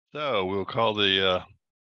So we'll call the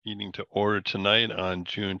meeting to order tonight on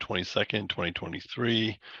June 22nd,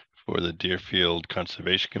 2023 for the Deerfield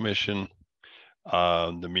Conservation Commission.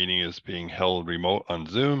 The meeting is being held remote on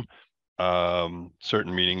Zoom.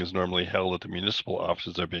 Certain meetings normally held at the municipal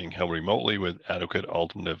offices are being held remotely with adequate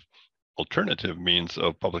alternative means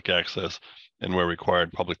of public access, and where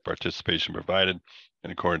required, public participation provided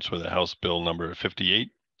in accordance with the House Bill number 58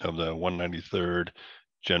 of the 193rd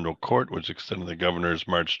General Court, which extended the governor's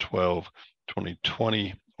March 12,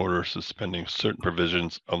 2020 order suspending certain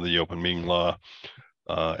provisions of the open meeting law,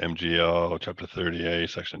 MGL chapter 30A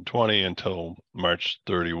section 20 until March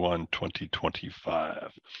 31,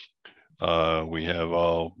 2025. We have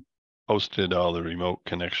all posted all the remote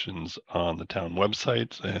connections on the town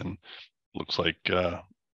websites, and looks like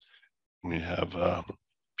we have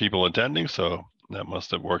people attending, so that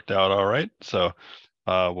must have worked out all right. So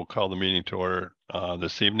we'll call the meeting to order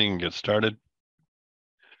this evening and get started.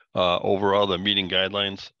 Overall, the meeting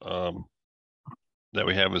guidelines that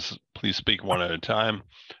we have is please speak one at a time,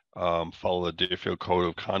 follow the Deerfield Code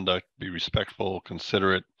of Conduct, be respectful,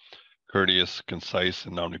 considerate, courteous, concise,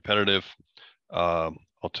 and non-repetitive.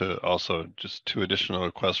 Also, just 2 additional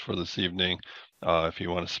requests for this evening. If you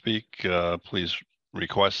want to speak, please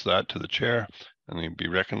request that to the chair and you'll be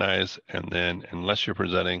recognized. And then unless you're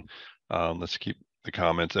presenting, let's keep the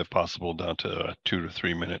comments, if possible, down to a 2 to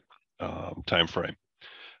 3 minute time frame.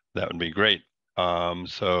 That would be great.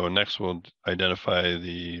 So next we'll identify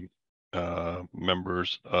the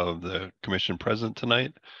members of the commission present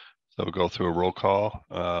tonight. So we'll go through a roll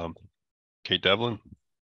call. Kate Devlin.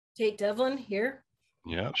 Kate Devlin here.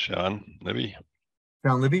 Yeah, Sean Libby.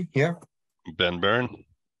 Sean Libby here. Ben Byrne.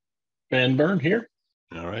 Ben Byrne here.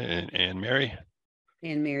 All right, and Anne Mary.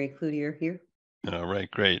 And Mary Cloutier here. All right,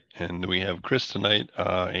 great. And we have Chris tonight.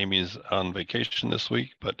 Amy's on vacation this week,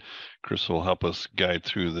 but Chris will help us guide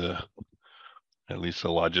through at least the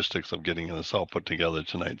logistics of getting this all put together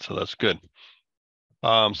tonight. So that's good.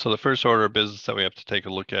 So the first order of business that we have to take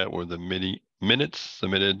a look at were the minutes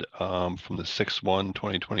submitted from the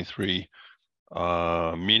 6/1/2023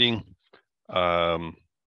 meeting.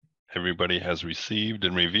 Everybody has received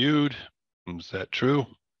and reviewed. Is that true?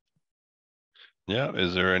 Yeah.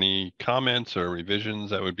 Is there any comments or revisions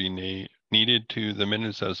that would be needed to the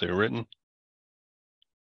minutes as they're written?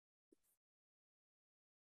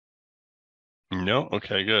 No.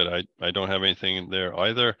 Okay, good. I don't have anything there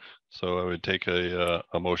either. So I would take a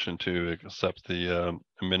motion to accept the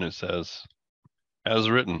minutes as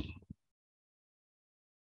written.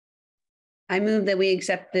 I move that we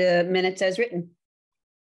accept the minutes as written.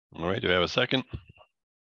 All right. Do we have a second?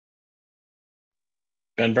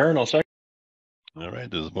 Ben Byrne, I'll second. All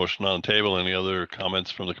right. There's a motion on the table. Any other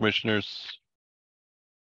comments from the commissioners?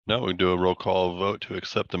 No. We do a roll call vote to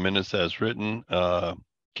accept the minutes as written.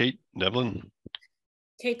 Kate Devlin.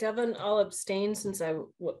 Kate Devlin, I'll abstain since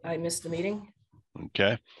I missed the meeting.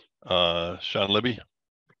 Okay. Sean Libby.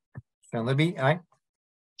 Sean Libby, aye.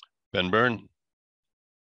 Ben Byrne.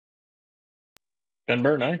 Ben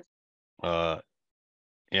Byrne, aye.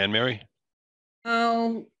 Anne Mary.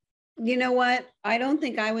 Oh, you know what? I don't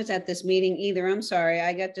think I was at this meeting either. I'm sorry.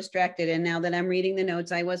 I got distracted. And now that I'm reading the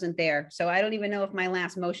notes, I wasn't there. So I don't even know if my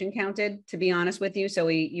last motion counted, to be honest with you. So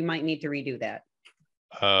you might need to redo that.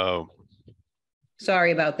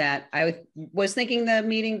 Sorry about that. I was thinking the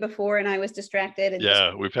meeting before and I was distracted. And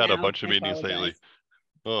yeah, we've had a bunch of meetings lately.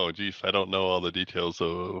 Oh, geez. I don't know all the details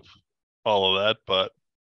of all of that, but.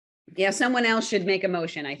 Yeah, someone else should make a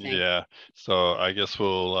motion, I think. Yeah. So I guess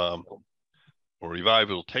we'll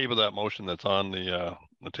table that motion that's on the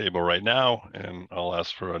table right now. And I'll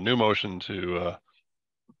ask for a new motion to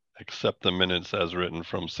accept the minutes as written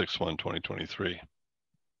from 6/1/2023.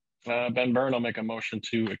 Ben Byrne, I'll make a motion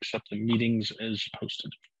to accept the meetings as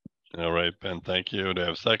posted. All right, Ben, thank you. Do I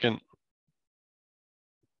have a second?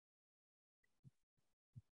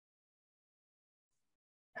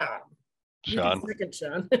 Sean. Second,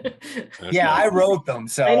 Sean. Okay. Yeah, I wrote them,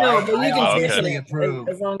 so I know, but you can officially second approve.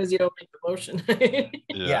 as long as you don't make the motion.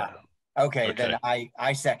 Yeah. Okay, then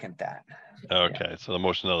I second that. Okay, Yeah. so the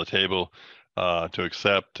motion on the table to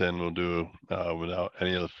accept, and we'll do without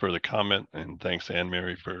any other further comment. And thanks, Anne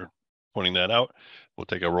Mary, for pointing that out. We'll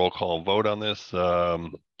take a roll call vote on this.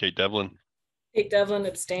 Kate Devlin. Kate Devlin,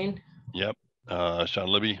 abstain. Yep. Sean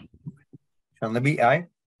Libby. Sean Libby, aye.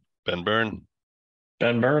 Ben Byrne.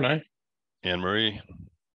 Ben Byrne, aye. Anne Marie.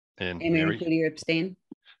 And Mary Cloutier, abstain.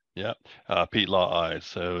 Yeah. Pete Law, aye.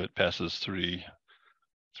 So it passes 3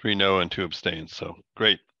 no and 2 abstain. So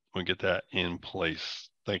great. We'll get that in place.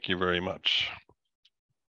 Thank you very much.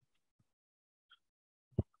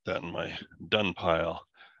 Put that in my done pile.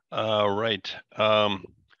 Right.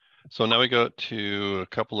 So now we go to a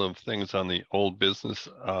couple of things on the old business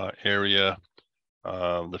area.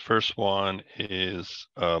 The first one is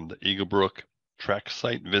the Eagle Brook track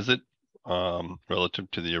site visit relative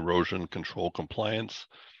to the erosion control compliance.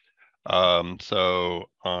 So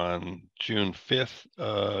on June 5th,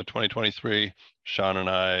 2023, Sean and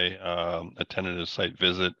I attended a site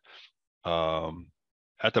visit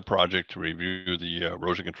at the project to review the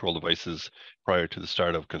erosion control devices prior to the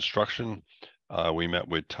start of construction. We met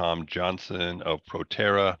with Tom Johnson of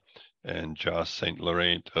Proterra and Josh St.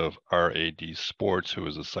 Laurent of RAD Sports, who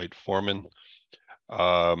is a site foreman.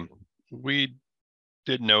 We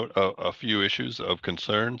did note a few issues of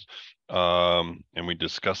concerns, and we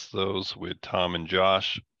discussed those with Tom and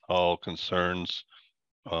Josh. All concerns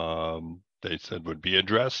they said would be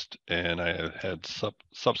addressed, and I had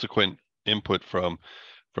subsequent input from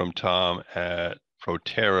Tom at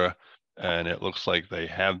Proterra, and it looks like they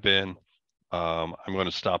have been. I'm going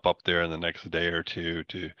to stop up there in the next day or two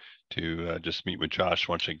to just meet with Josh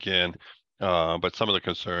once again. But some of the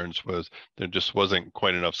concerns was there just wasn't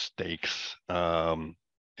quite enough stakes in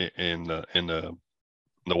the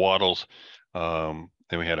wattles. Then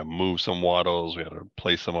we had to move some wattles. We had to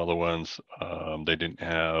replace some other ones. They didn't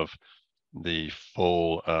have the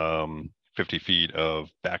full 50 feet of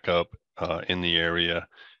backup in the area.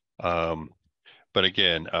 But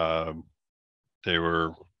again, they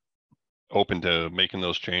were open to making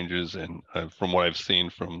those changes, and from what I've seen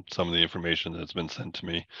from some of the information that's been sent to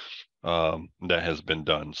me, that has been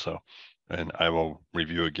done. So, and I will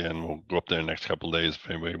review again. We'll go up there the next couple of days. If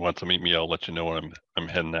anybody wants to meet me, I'll let you know when I'm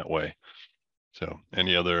heading that way. So,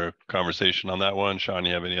 any other conversation on that one? Sean,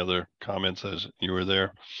 you have any other comments as you were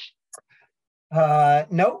there?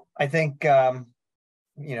 No, I think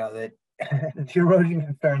you know that the erosion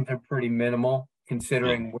concerns are pretty minimal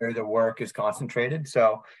considering where the work is concentrated.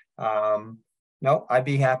 So no, I'd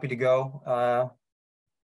be happy to go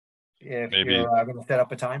if maybe you're going to set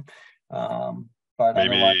up a time. But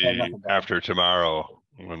maybe after tomorrow,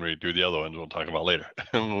 when we do the other ones, we'll talk about later.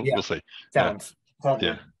 We'll see. Sounds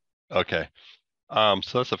yeah. Okay. So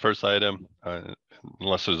that's the first item.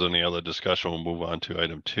 Unless there's any other discussion, we'll move on to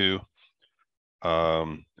item 2.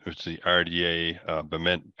 It's the RDA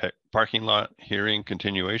Bement parking lot hearing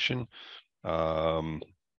continuation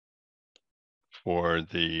for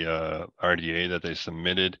the RDA that they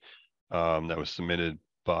submitted. That was submitted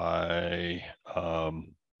by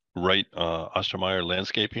Wright Ostermeyer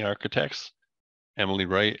Landscaping Architects. Emily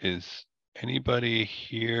Wright, is anybody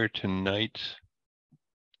here tonight?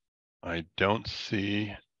 I don't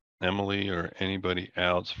see Emily or anybody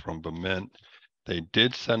else from Bement. They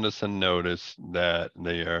did send us a notice that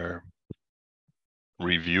they are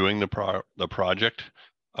reviewing the project.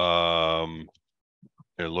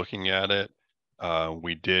 They're looking at it.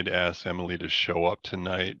 We did ask Emily to show up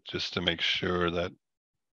tonight just to make sure that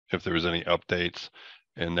if there was any updates,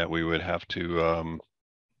 and that we would have to, and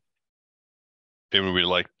we would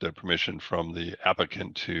like the permission from the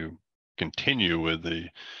applicant to continue with the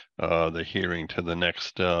hearing to the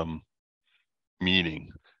next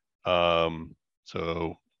meeting.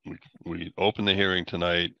 So we open the hearing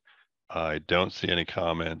tonight. I don't see any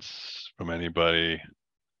comments from anybody.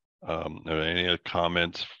 Any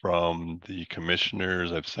comments from the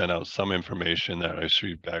commissioners? I've sent out some information that I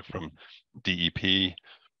received back from DEP,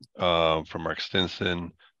 from Mark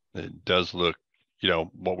Stinson. It does look,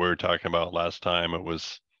 what we were talking about last time. It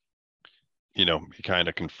was, he kind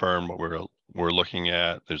of confirmed what we're looking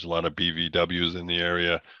at. There's a lot of BVWs in the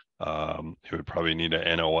area. It would probably need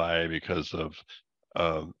an NOI because of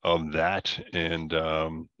that, and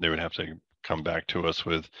they would have to come back to us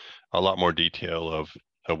with a lot more detail of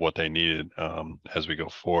what they needed as we go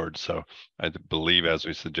forward. So I believe, as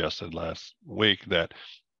we suggested last week, that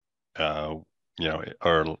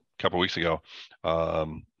or a couple of weeks ago,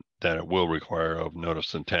 that it will require a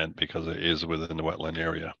notice of intent because it is within the wetland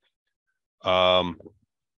area. And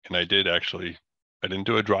I didn't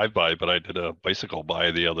do a drive-by, but I did a bicycle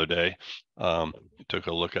by the other day. Took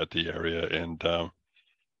a look at the area, and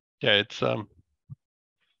yeah, it's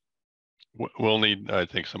we'll need, I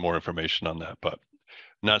think, some more information on that, but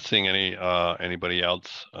not seeing anybody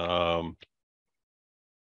else on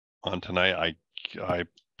tonight. I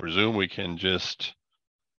presume we can just,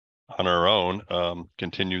 on our own,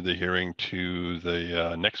 continue the hearing to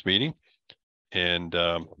the next meeting, and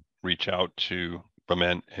reach out to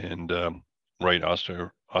Bement and Wright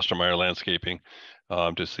Ostermeyer Landscaping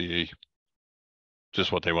to see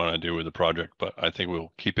just what they want to do with the project. But I think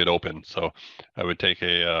we'll keep it open. So I would take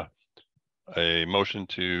a motion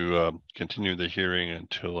to continue the hearing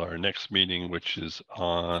until our next meeting, which is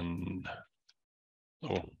on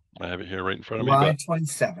I have it here right in front of me, July but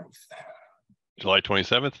 27th. July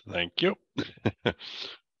 27th. Thank you.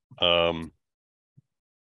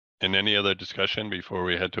 And any other discussion before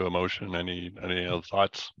we head to a motion? Any other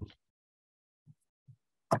thoughts?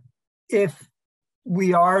 If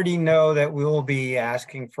we already know that we will be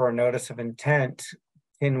asking for a notice of intent,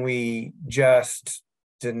 can we just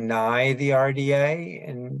deny the RDA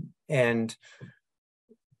and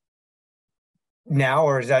now,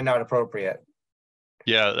 or is that not appropriate?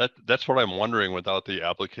 Yeah, that's what I'm wondering without the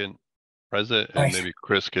applicant present, and Right. maybe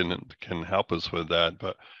Chris can help us with that,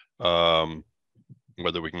 but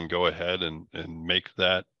whether we can go ahead and make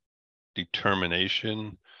that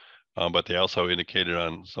determination. But they also indicated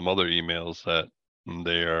on some other emails that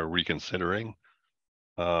they are reconsidering.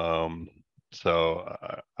 So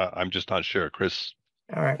I'm just not sure. Chris,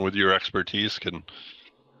 All right. with your expertise, can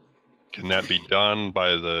that be done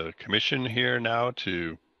by the commission here now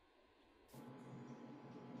to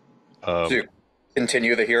To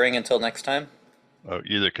continue the hearing until next time?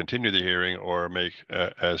 either continue the hearing or make,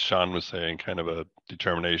 as Sean was saying, kind of a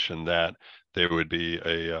determination that there would be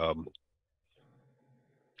a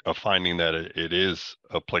finding that it is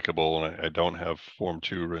applicable, and I don't have Form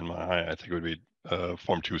 2 in my eye. I think it would be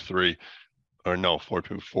Form 2.3, or no, Form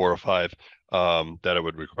 2.4 or 5, that it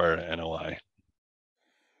would require an NOI.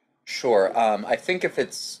 Sure. I think if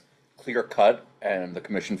it's clear cut and the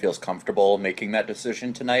commission feels comfortable making that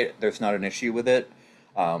decision tonight, there's not an issue with it.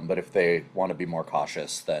 But if they want to be more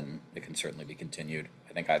cautious, then it can certainly be continued.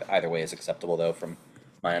 I think either way is acceptable, though, from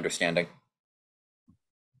my understanding.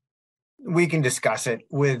 We can discuss it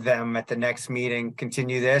with them at the next meeting,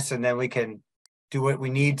 continue this, and then we can do what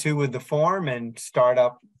we need to with the form and start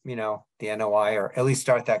up, the NOI, or at least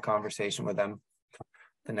start that conversation with them.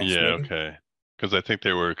 The next Yeah, meeting. okay. Because I think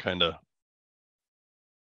they were kind of,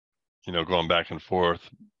 going back and forth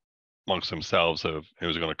amongst themselves of it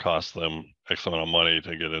was going to cost them X amount of money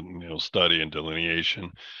to get a study and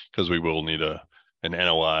delineation, because we will need an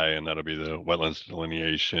NOI, and that'll be the wetlands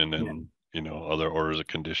delineation and other orders of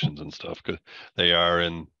conditions and stuff, because they are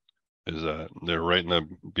they're right in the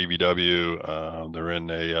BBW. They're in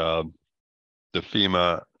the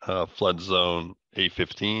FEMA flood zone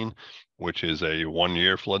A15, which is a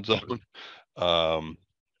 1-year flood zone.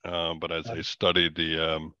 But as I studied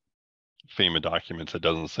the FEMA documents, it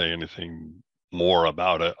doesn't say anything more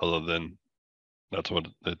about it other than that's what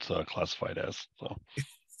it's classified as. So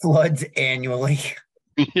Floods annually.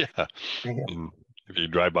 yeah. Yeah. And if you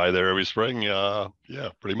drive by there every spring, yeah,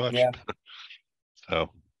 pretty much. Yeah. So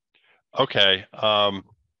okay. Well,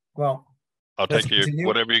 I'll let's take you continue.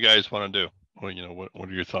 whatever you guys want to do. Well, what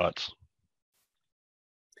are your thoughts?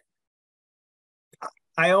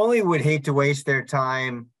 I only would hate to waste their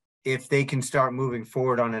time if they can start moving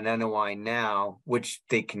forward on an NOI now, which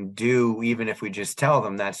they can do even if we just tell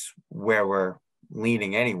them that's where we're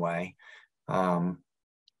leaning anyway.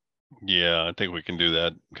 Yeah, I think we can do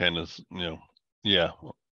that kind of, yeah.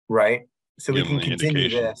 Right. So we Give them can the continue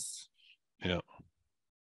indication. this. Yeah.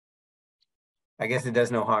 I guess it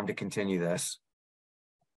does no harm to continue this.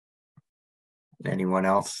 Anyone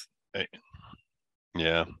else?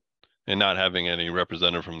 Yeah. And not having any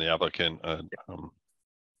representative from the applicant. All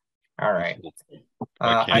right.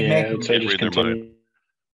 I I'd make, I'd say just read their mind. continue.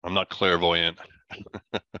 I'm not clairvoyant.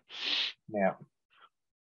 yeah.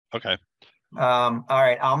 Okay. All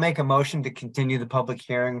right, I'll make a motion to continue the public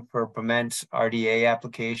hearing for Bement's RDA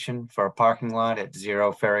application for a parking lot at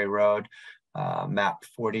 0 Ferry Road, map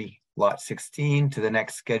 40, lot 16, to the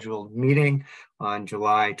next scheduled meeting on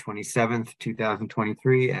July 27th,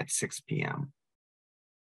 2023 at 6 p.m.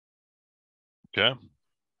 Okay.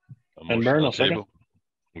 A Ben motion Byrne, on I'll the second. table.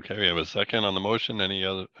 Okay, we have a second on the motion. Any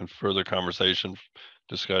other further conversation,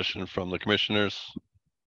 discussion from the commissioners?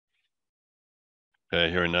 Okay,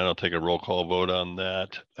 hearing none, I'll take a roll call vote on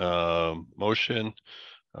that motion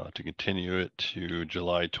to continue it to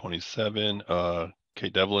July 27.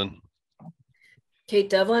 Kate Devlin, Kate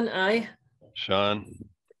Devlin, aye. Sean,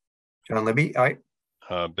 John Libby, aye.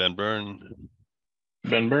 Ben Byrne,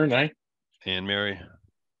 Ben Byrne, aye. Anne Mary.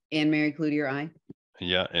 Anne Mary Cloutier, aye.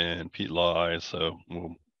 Yeah, and Pete Law, aye. So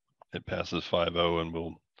it passes 5-0,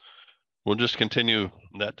 and we'll just continue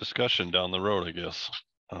that discussion down the road, I guess.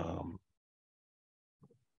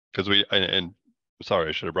 Because and sorry,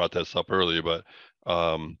 I should have brought this up earlier, but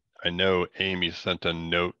I know Amy sent a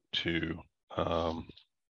note to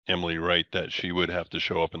Emily Wright that she would have to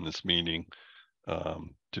show up in this meeting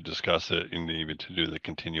to discuss it and even to do the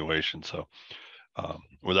continuation. So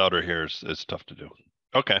without her here, it's tough to do.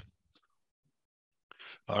 Okay.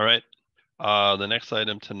 All right. The next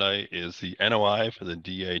item tonight is the NOI for the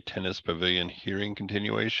DA Tennis Pavilion hearing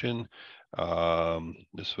continuation.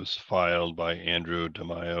 This was filed by Andrew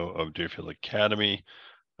DeMaio of Deerfield Academy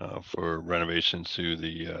for renovations to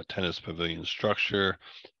the tennis pavilion structure.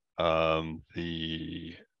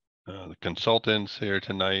 The consultants here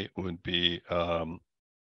tonight would be from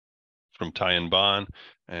Ty and Bond,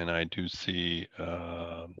 and I do see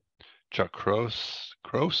Chuck Croce.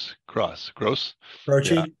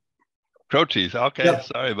 Rochi? Yeah. Croces. Okay, Yep.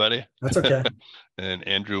 sorry, buddy. That's okay. And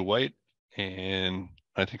Andrew White, and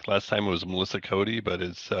I think last time it was Melissa Cody, but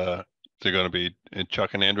it's they're going to be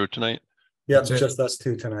Chuck and Andrew tonight. Yeah, it's just us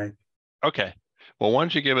two tonight. Okay. Well, why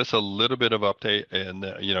don't you give us a little bit of update? And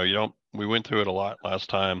we went through it a lot last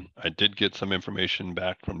time. I did get some information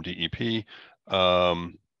back from DEP.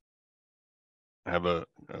 I have a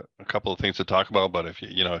couple of things to talk about, but if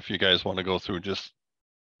you guys want to go through just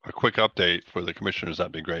a quick update for the commissioners,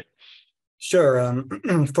 that'd be great. Sure.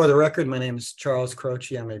 For the record, my name is Charles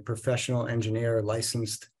Croce. I'm a professional engineer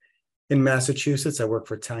licensed in Massachusetts. I work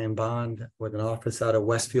for Ty and Bond with an office out of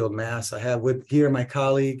Westfield, Mass. I have with here my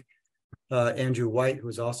colleague, Andrew White,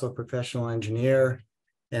 who's also a professional engineer.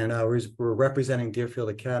 And we're representing Deerfield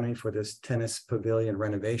Academy for this tennis pavilion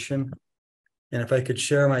renovation. And if I could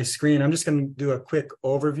share my screen, I'm just going to do a quick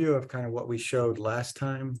overview of kind of what we showed last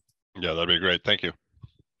time. Yeah, that'd be great. Thank you.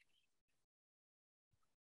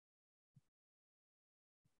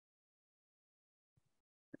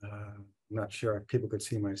 I'm not sure if people could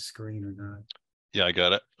see my screen or not. Yeah, I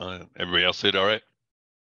got it. Everybody else see it all right?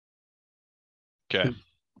 Okay.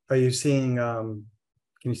 Are you seeing, can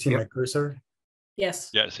you see my cursor?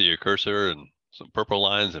 Yes. Yeah, I see your cursor and some purple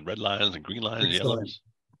lines and red lines and green lines and Excellent. yellows.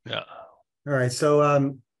 Yeah. All right, so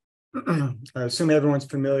I assume everyone's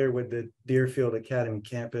familiar with the Deerfield Academy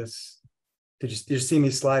campus. Did you see me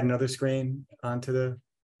slide another screen onto the?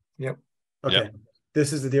 Yep. Okay, Yep.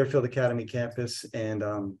 This is the Deerfield Academy campus, and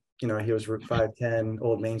here's Route 510,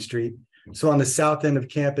 Old Main Street. So on the south end of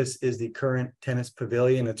campus is the current tennis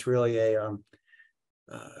pavilion. It's really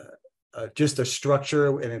just a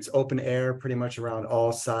structure, and it's open air pretty much around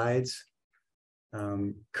all sides.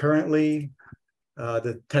 Currently,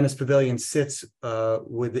 the tennis pavilion sits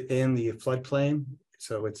within the floodplain,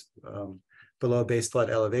 so it's below base flood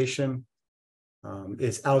elevation.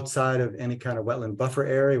 It's outside of any kind of wetland buffer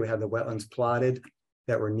area. We have the wetlands plotted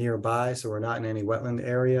that were nearby, so we're not in any wetland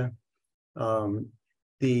area.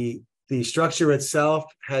 The structure itself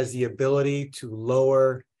has the ability to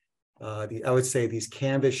lower I would say these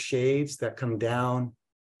canvas shades that come down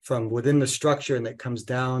from within the structure, and that comes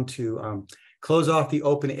down to close off the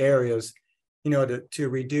open areas, to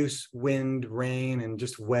reduce wind, rain, and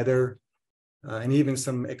just weather, and even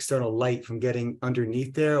some external light from getting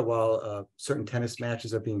underneath there while certain tennis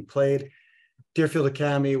matches are being played. Deerfield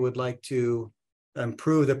Academy would like to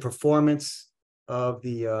improve the performance of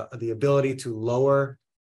the ability to lower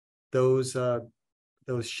those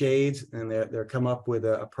shades, and they're come up with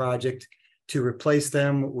a project to replace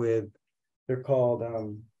them with, they're called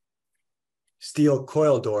steel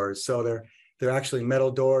coil doors. So they're actually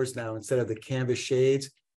metal doors now. Instead of the canvas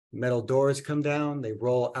shades, metal doors come down, they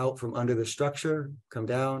roll out from under the structure, come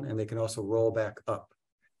down, and they can also roll back up.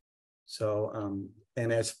 So,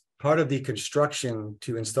 and as part of the construction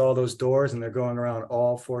to install those doors, and they're going around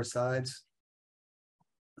all four sides,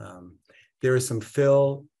 there is some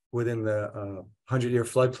fill within the 100-year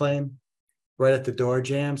floodplain. Right at the door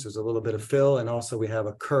jambs, there's a little bit of fill, and also we have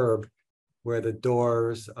a curb where the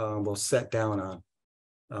doors will set down on.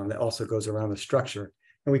 That also goes around the structure.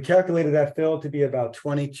 And we calculated that fill to be about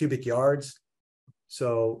 20 cubic yards.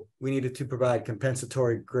 So we needed to provide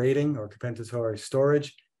compensatory grading or compensatory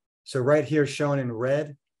storage. So right here shown in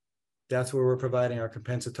red, that's where we're providing our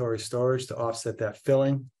compensatory storage to offset that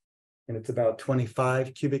filling. And it's about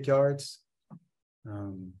 25 cubic yards.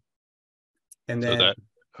 And then,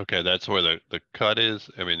 so that's where the cut is.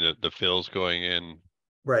 I mean, the fill's going in.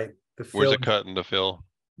 Right. Where's the cut and the fill?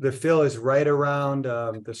 The fill is right around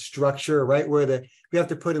the structure, right where we have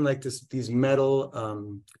to put in like these metal,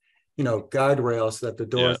 guardrails so that the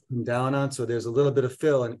doors come down on. So there's a little bit of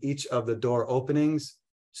fill in each of the door openings.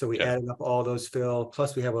 So we added up all those fill.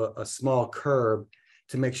 Plus we have a small curb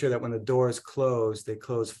to make sure that when the doors close, they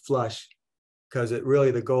close flush, because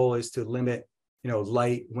the goal is to limit,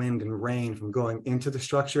 light, wind, and rain from going into the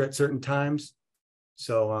structure at certain times.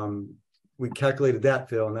 So we calculated that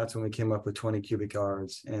fill, and that's when we came up with 20 cubic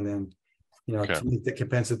yards. And then, to meet the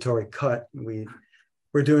compensatory cut,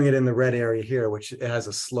 we're doing it in the red area here, which it has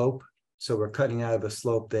a slope. So we're cutting out of the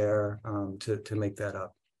slope there to make that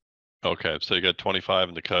up. Okay, so you got 25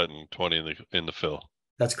 in the cut and 20 in the fill.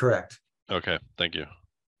 That's correct. Okay, thank you.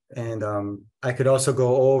 And I could also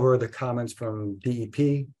go over the comments from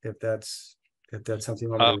DEP if if that's something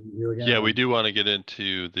you want me to review again. Yeah, we do want to get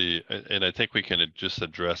into and I think we can just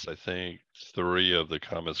address, I think, 3 of the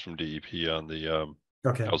comments from DEP on the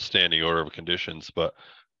Okay, outstanding order of conditions, but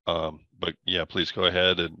yeah, please go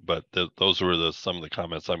ahead. But those were some of the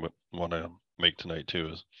comments I would want to make tonight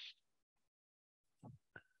too.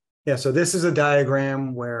 yeah, so this is a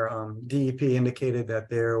diagram where DEP indicated that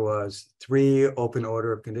there was 3 open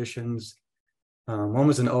order of conditions. One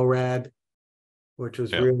was an ORAD, which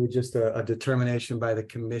was really just a determination by the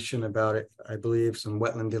commission about it. I believe some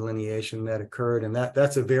wetland delineation that occurred, and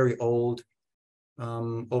that's a very old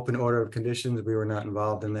open order of conditions. We were not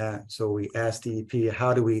involved in that. So we asked DEP,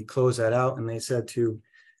 how do we close that out? And they said to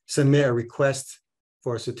submit a request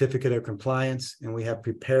for a certificate of compliance. And we have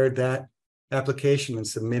prepared that application and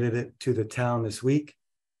submitted it to the town this week.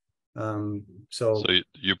 So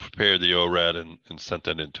you prepared the ORAD and sent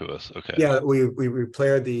that in to us. Okay. Yeah, we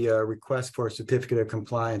prepared the request for a certificate of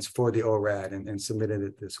compliance for the ORAD and submitted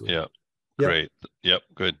it this week. Yeah, Yep. great. Yep,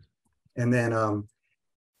 good. And then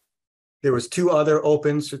there was 2 other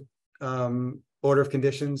open order of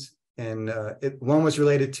conditions, and one was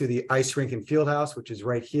related to the ice rink and field house, which is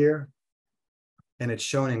right here, and it's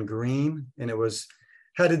shown in green, and it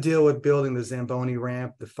had to deal with building the Zamboni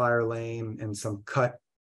ramp, the fire lane, and some cut,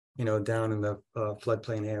 down in the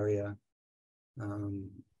floodplain area.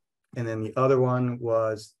 And then the other one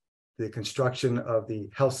was the construction of the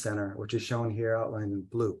health center, which is shown here outlined in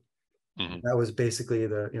blue. Mm-hmm. That was basically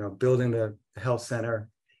building the health center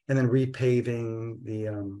and then repaving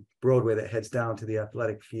the roadway that heads down to the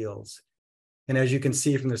athletic fields. And as you can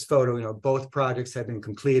see from this photo, both projects have been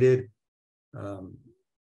completed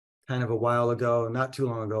kind of a while ago, not too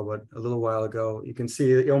long ago, but a little while ago. You can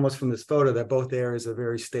see almost from this photo that both areas are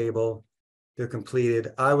very stable. They're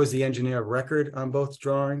completed. I was the engineer of record on both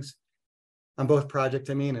drawings, on both projects,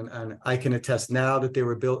 and I can attest now that they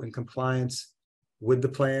were built in compliance with the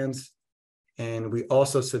plans. And we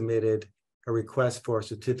also submitted a request for a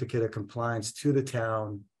certificate of compliance to the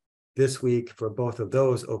town this week for both of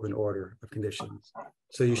those open order of conditions.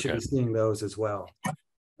 So you should be seeing those as well.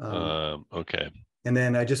 Okay. And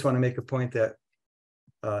then I just want to make a point that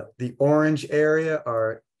the orange area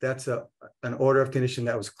that's an order of condition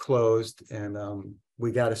that was closed, and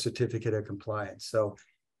we got a certificate of compliance. So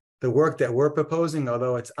the work that we're proposing,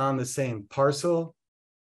 although it's on the same parcel,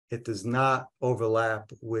 it does not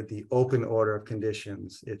overlap with the open order of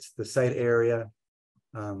conditions. It's the site area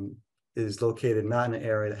is located not in an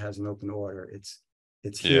area that has an open order.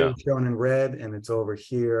 It's here shown in red, and it's over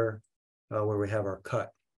here where we have our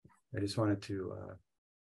cut. I just wanted to,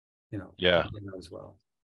 as well.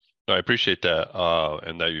 No, I appreciate that,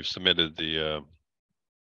 and that you've submitted the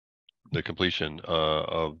completion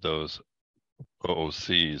of those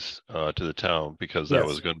OOCs to the town, because that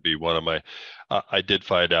was going to be one of my. I did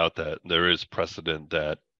find out that there is precedent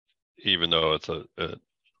that even though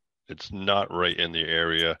it's not right in the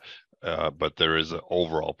area, but there is an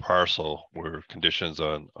overall parcel where conditions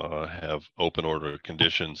have open order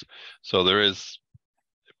conditions. So there is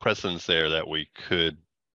precedence there that we could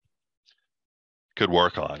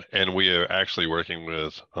work on, and we are actually working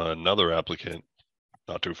with another applicant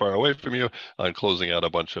not too far away from you on closing out a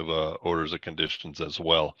bunch of orders of conditions as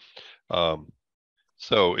well.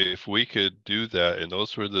 So if we could do that, and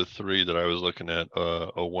those were the 3 that I was looking at,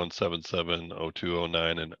 0177,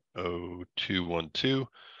 0209, and 0212.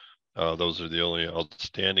 Those are the only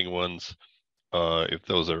outstanding ones. If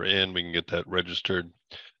those are in, we can get that registered.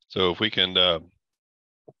 So if we can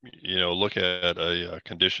look at a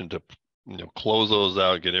condition to close those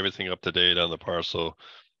out, get everything up to date on the parcel,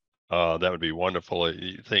 that would be wonderful.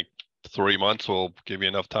 You think 3 months will give you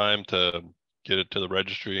enough time to get it to the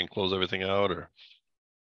registry and close everything out, or?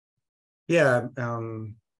 Yeah,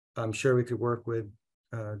 I'm sure we could work with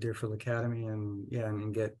Deerfield Academy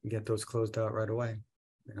and get those closed out right away.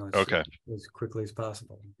 As quickly as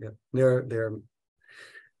possible. Yep, they're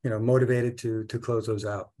motivated to close those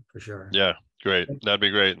out for sure. Yeah, great. That'd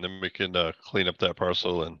be great, and then we can clean up that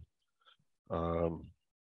parcel and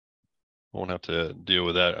won't have to deal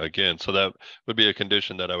with that again. So that would be a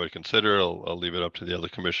condition that I would consider. I'll leave it up to the other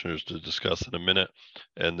commissioners to discuss in a minute.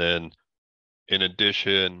 And then in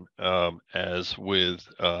addition, as with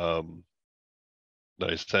that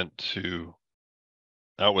I sent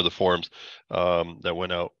out with the forms that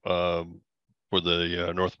went out for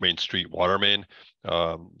the North Main Street water main,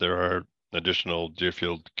 there are additional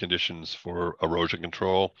Deerfield conditions for erosion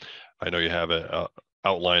control. I know you have it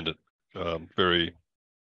outlined very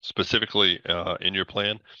specifically in your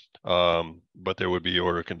plan, but there would be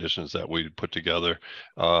order conditions that we put together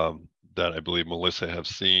that I believe Melissa have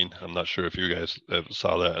seen. I'm not sure if you guys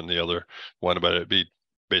saw that in the other one, but it'd be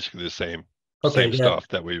basically the same Okay, same yeah. stuff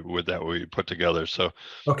that we put together. So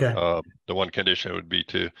Okay, the one condition would be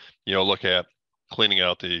to, look at cleaning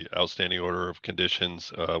out the outstanding order of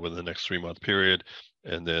conditions within the next 3-month period.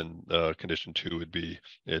 And then condition 2 would be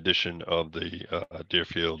the addition of the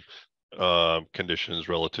Deerfield conditions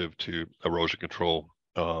relative to erosion control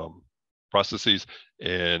processes.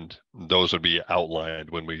 And those would be outlined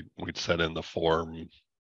when we'd set in the Form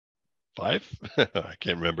 5. I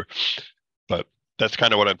can't remember, but that's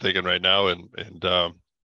kind of what I'm thinking right now. And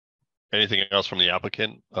anything else from the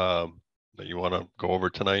applicant that you want to go over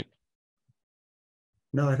tonight?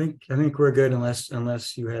 no, I think we're good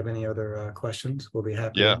unless you have any other questions. We'll be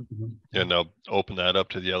happy. Yeah. And I'll open that up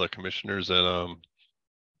to the other commissioners, and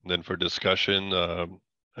then for discussion,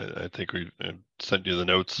 I think we sent you the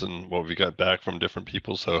notes and what we got back from different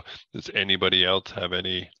people. So does anybody else have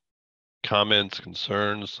any comments,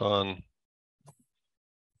 concerns on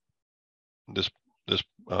this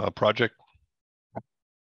project?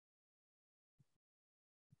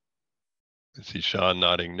 I see Sean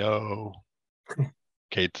nodding no.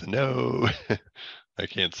 Kate's a no. I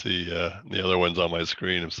can't see the other ones on my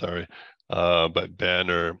screen. I'm sorry. But Ben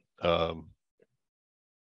or Anne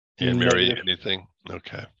Mary, Negative. anything?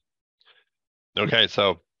 Okay. Okay,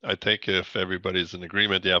 so I think if everybody's in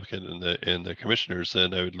agreement, the applicant and the commissioners,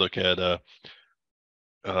 then I would look at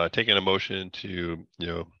taking a motion to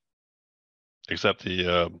accept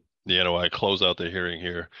the NOI, close out the hearing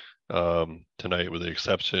here tonight, with the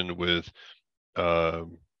exception with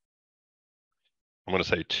I'm going to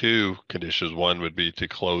say 2 conditions. One would be to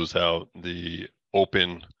close out the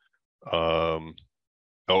open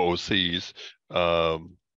OOCs that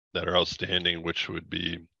are outstanding, which would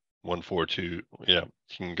be 142. Yeah, you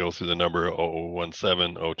can go through the number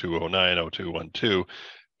 0017, 0209, 0212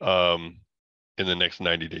 in the next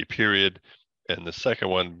 90-day period. And the second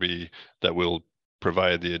one would be that we'll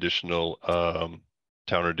provide the additional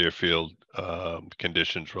Town of Deerfield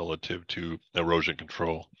conditions relative to erosion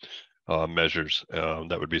control measures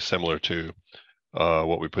that would be similar to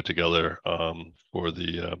what we put together for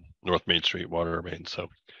the North Main Street water main. So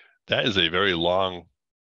that is a very long,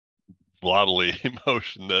 wobbly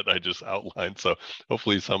motion that I just outlined. So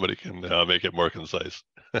hopefully somebody can make it more concise.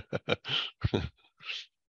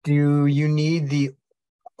 Do you need the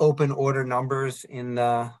open order numbers in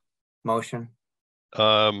the motion?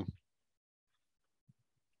 Sounds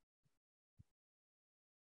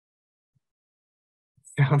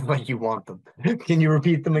like you want them. Can you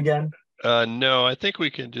repeat them again? No, I think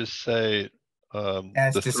we can just say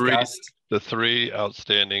As the discussed. three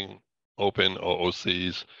outstanding open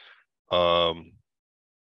OOCs.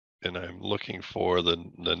 And I'm looking for the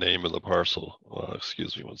name of the parcel.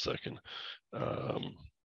 Excuse me one second.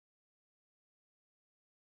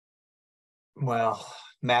 Well,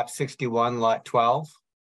 map 61, lot 12.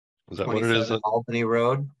 Is that what it is? Albany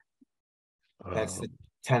Road. That's the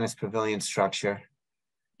tennis pavilion structure.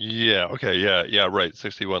 Yeah. Okay. Yeah. Right.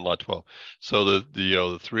 61 lot 12. So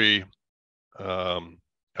the 3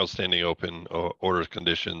 outstanding open order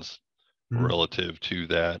conditions relative to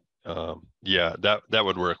that. Yeah, that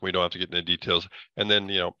would work. We don't have to get into details. And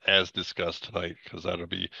then as discussed tonight, because that'll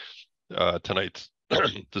be tonight's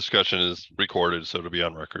discussion is recorded, so it'll be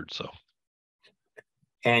on record. So.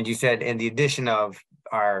 And you said in the addition of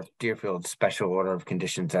our Deerfield special order of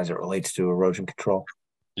conditions as it relates to erosion control.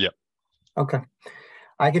 Yep. Okay.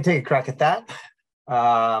 I can take a crack at that.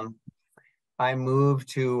 I move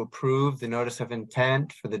to approve the notice of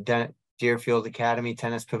intent for the Deerfield Academy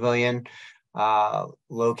Tennis Pavilion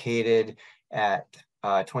located at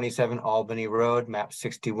 27 Albany Road, map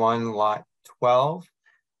 61, lot 12,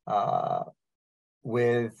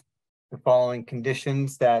 with the following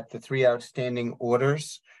conditions: that the 3 outstanding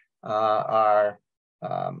orders have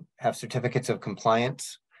certificates of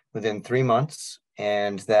compliance within 3 months,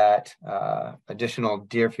 and that additional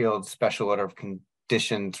Deerfield special order of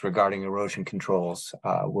conditions regarding erosion controls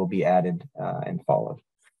will be added and followed.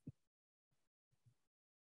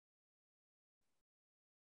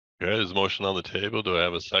 Okay, there's a motion on the table. Do I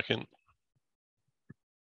have a second?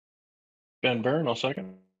 Ben Byrne, I'll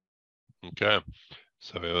second. Okay,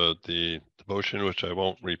 so the motion, which I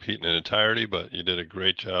won't repeat in entirety, but you did a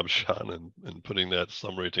great job, Sean, in putting that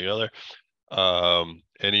summary together.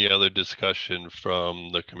 Any other discussion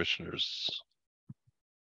from the commissioners?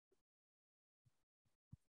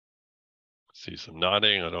 See some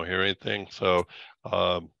nodding. I don't hear anything. So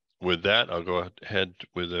with that, I'll go ahead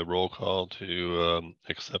with a roll call to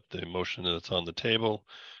accept the motion that's on the table,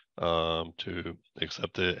 to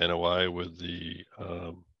accept the NOI with the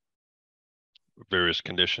various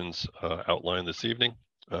conditions outlined this evening.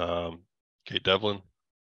 Kate Devlin.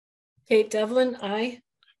 Kate Devlin, aye.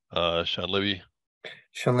 Sean Libby,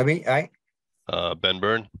 Sean Libby, aye. Ben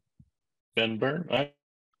Byrne, Ben Byrne, aye.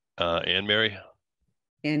 Anne Mary,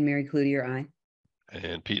 And Mary Cloutier, aye.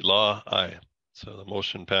 and Pete Law, aye. So the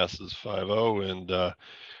motion passes 5-0,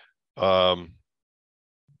 and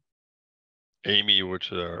Amy,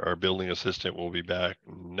 which is our building assistant, will be back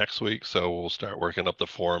next week. So we'll start working up the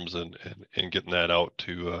forms and getting that out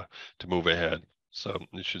to move ahead. So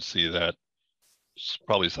you should see that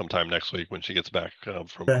probably sometime next week when she gets back from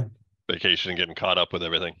Okay, vacation and getting caught up with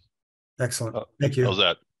everything. excellent. Uh, Thank How's you.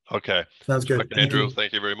 that? Okay. Sounds good. Chuck and Andrew,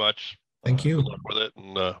 thank you very much. Thank you. Good luck with it,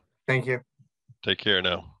 and Thank you. take care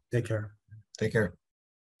now. Take care. Take care.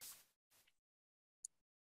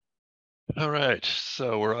 All right,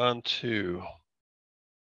 so we're on to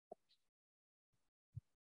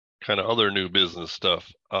kind of other new business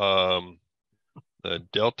stuff. The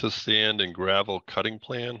Delta sand and gravel cutting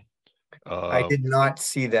plan. I did not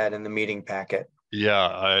see that in the meeting packet.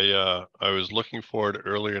 Yeah, I was looking for it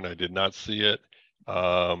earlier and I did not see it.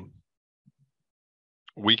 I'll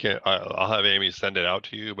have Amy send it out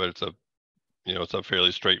to you, but it's a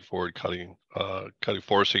fairly straightforward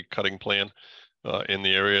forestry cutting plan in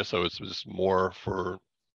the area. So it's just more for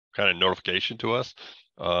kind of notification to us.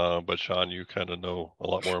 But Sean, you kind of know a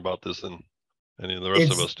lot more about this than any of the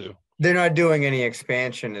rest of us do. They're not doing any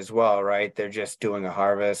expansion as well, right? They're just doing a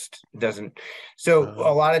harvest. It doesn't. So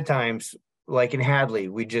a lot of times, like in Hadley,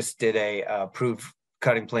 we just did a approved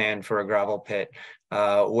cutting plan for a gravel pit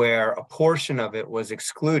where a portion of it was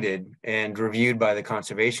excluded and reviewed by the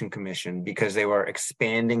Conservation Commission because they were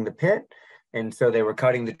expanding the pit. And so they were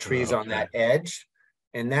cutting the trees on that edge.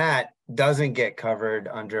 And that doesn't get covered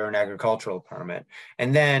under an agricultural permit.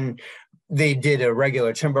 And then they did a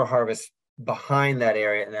regular timber harvest behind that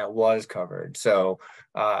area, and that was covered. So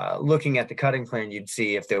looking at the cutting plan, you'd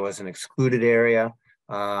see if there was an excluded area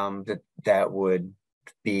that would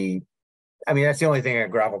be, I mean, that's the only thing a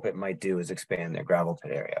gravel pit might do is expand their gravel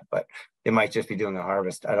pit area, but they might just be doing a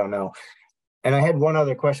harvest. I don't know. And I had one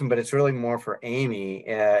other question, but it's really more for Amy,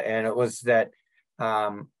 and it was that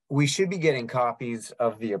we should be getting copies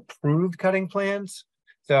of the approved cutting plans.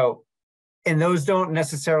 So, and those don't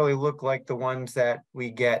necessarily look like the ones that we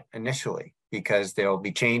get initially because there'll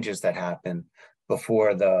be changes that happen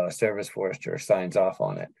before the service forester signs off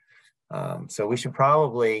on it. So we should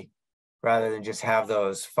probably, rather than just have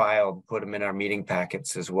those filed, put them in our meeting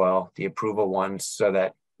packets as well, the approval ones, so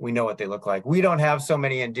that we know what they look like. We don't have so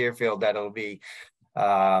many in Deerfield that it'll be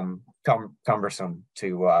cumbersome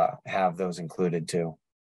to have those included too.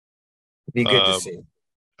 Be good to see.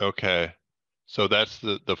 Okay. So that's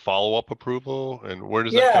the follow-up approval, and where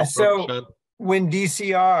does that come from, so Sean? when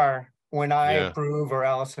DCR, when I Yeah. approve or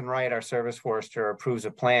Allison Wright, our service forester, approves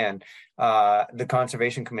a plan, the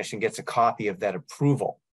Conservation Commission gets a copy of that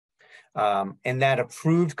approval. And that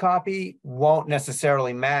approved copy won't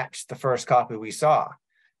necessarily match the first copy we saw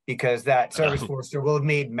because that service forester will have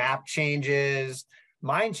made map changes.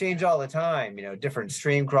 Mine change all the time, different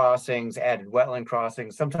stream crossings, added wetland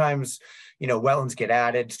crossings. Sometimes, wetlands get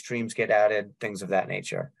added, streams get added, things of that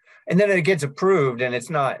nature. And then it gets approved and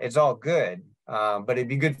it's all good. But it'd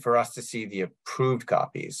be good for us to see the approved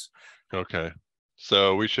copies. Okay.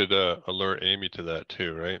 So we should alert Amy to that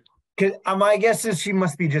too, right? Because my guess is she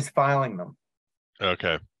must be just filing them.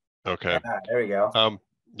 Okay. Okay. There we go.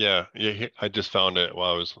 Yeah. I just found it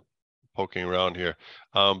while I was poking around here.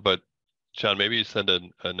 But Sean, maybe you send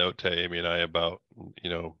a note to Amy and I about,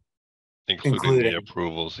 including the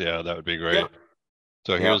approvals. Yeah, that would be great. Yep.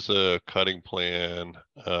 So here's the cutting plan.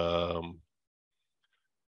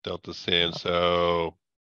 Delta sand. So,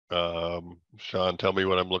 Sean, tell me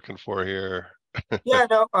what I'm looking for here. Yeah,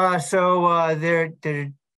 no.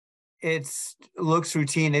 It looks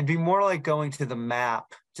routine. It'd be more like going to the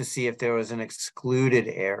map to see if there was an excluded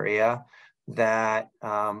area that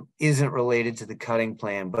isn't related to the cutting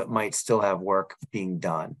plan, but might still have work being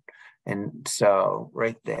done. And so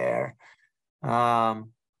right there. So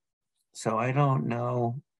I don't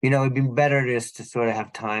know, it'd be better just to sort of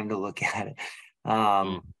have time to look at it.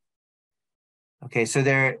 Okay, so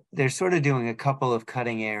they're sort of doing a couple of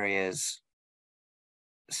cutting areas,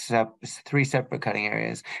 3 separate cutting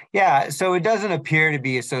areas. Yeah, so it doesn't appear to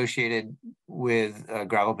be associated with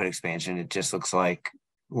gravel pit expansion. It just looks like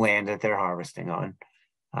land that they're harvesting on.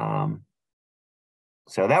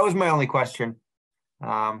 So that was my only question.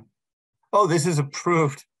 Oh, this is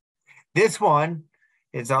approved. This one,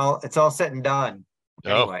 it's all set and done.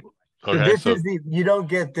 Anyway, okay, so this is you don't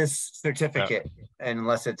get this certificate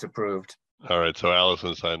unless it's approved. All right, so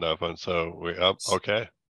Allison signed off on, so we up. Okay.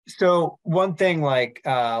 So one thing, like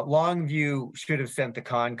Longview should have sent the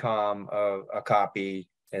Concom a copy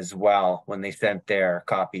as well when they sent their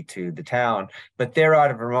copy to the town, but they're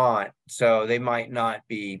out of Vermont, so they might not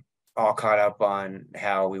be all caught up on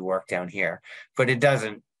how we work down here. But it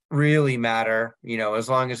doesn't really matter, as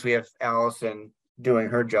long as we have Allison doing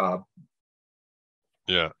her job.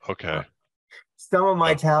 Yeah, okay. Some of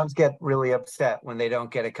my Oh. towns get really upset when they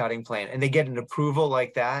don't get a cutting plan and they get an approval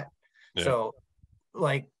like that. Yeah. So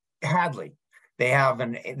like Hadley, they have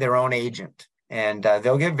their own agent, and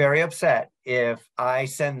they'll get very upset if I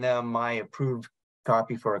send them my approved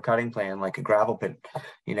copy for a cutting plan, like a gravel pit,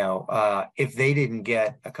 if they didn't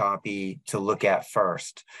get a copy to look at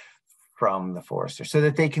first from the forester so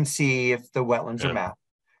that they can see if the wetlands are mapped.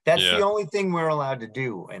 That's the only thing we're allowed to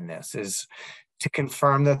do in this, is to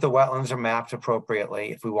confirm that the wetlands are mapped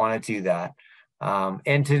appropriately if we want to do that.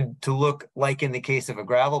 And to look like in the case of a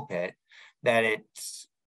gravel pit, that it's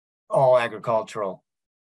all agricultural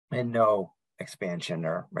and no expansion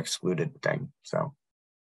or excluded thing. So,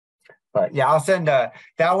 but yeah, I'll send that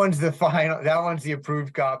one's the final, that one's the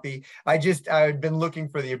approved copy. I've been looking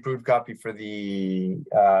for the approved copy for the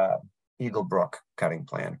Eagle Brook cutting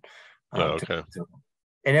plan. Okay.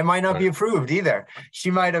 And it might not be approved either.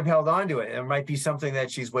 She might have held on to it. It might be something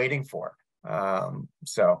that she's waiting for.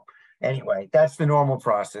 So anyway, that's the normal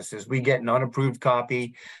process, is we get an unapproved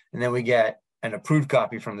copy and then we get an approved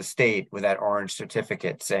copy from the state with that orange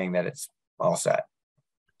certificate saying that it's all set.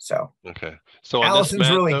 So okay. So on Allison's this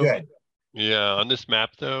map, really though, good. yeah, on this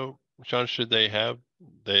map though, Sean, should they have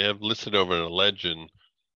listed over a legend,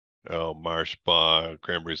 marsh bog,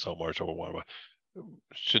 cranberry salt marsh over water.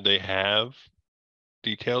 Should they have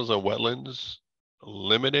details of wetlands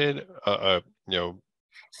limited,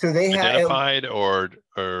 So they have identified,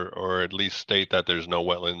 or at least state that there's no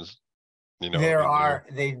wetlands,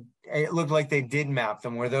 it looked like they did map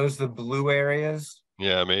them. Were those the blue areas?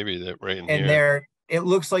 Yeah, maybe that right in And here. it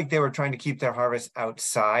looks like they were trying to keep their harvest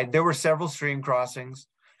outside. There were several stream crossings.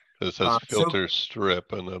 It says filter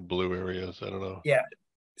strip in the blue areas. I don't know. Yeah.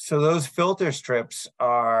 So those filter strips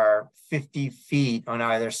are 50 feet on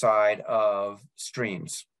either side of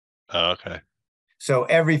streams. Oh, okay. So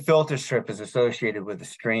every filter strip is associated with a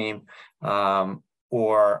stream,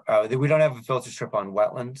 or we don't have a filter strip on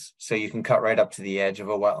wetlands. So you can cut right up to the edge of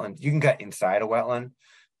a wetland. You can cut inside a wetland,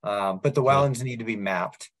 but the wetlands need to be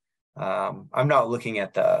mapped. I'm not looking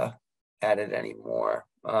at it anymore.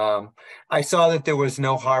 I saw that there was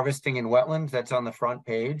no harvesting in wetlands. That's on the front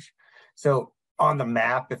page. So on the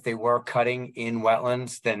map, if they were cutting in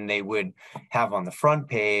wetlands, then they would have on the front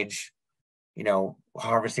page,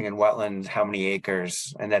 harvesting in wetlands, how many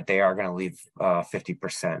acres, and that they are going to leave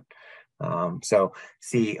 50%. So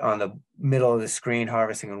see on the middle of the screen,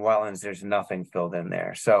 harvesting in wetlands, there's nothing filled in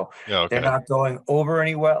there. So they're not going over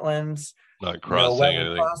any wetlands. Not crossing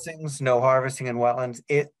anything. Crossings, no harvesting in wetlands.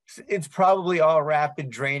 It's probably all rapid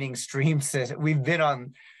draining streams. We've been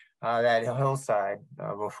on that hillside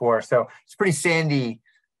before, so it's pretty sandy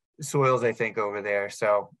soils, I think, over there.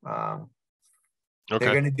 So they're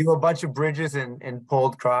going to do a bunch of bridges and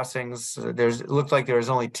poled crossings. It looks like there's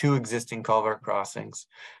only 2 existing culvert crossings.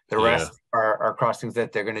 The rest are crossings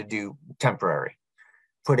that they're going to do temporary,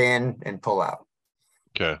 put in and pull out.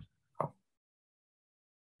 Okay.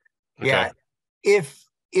 Yeah, if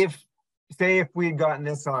we'd gotten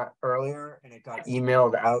this on earlier and it got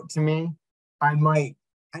emailed out to me, I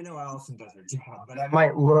know Allison does her job, but I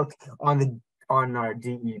might look on our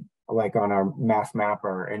DE, like on our mass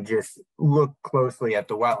mapper, and just look closely at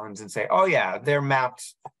the wetlands and say, oh yeah, they're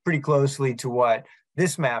mapped pretty closely to what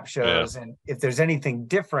this map shows. And if there's anything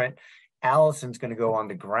different, Allison's going to go on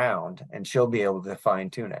the ground and she'll be able to fine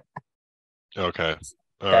tune it. Okay.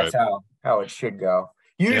 That's how it should go.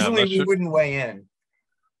 Usually we wouldn't weigh in.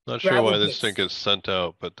 Not sure why this thing gets sent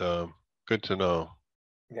out, but good to know.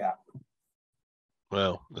 Yeah.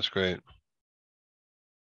 Well, that's great.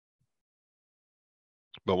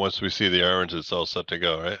 But once we see the orange, it's all set to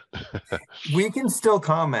go, right? We can still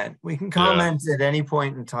comment. We can comment at any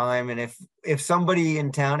point in time. And if somebody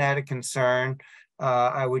in town had a concern,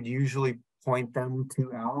 I would usually point them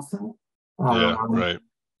to Allison. Right.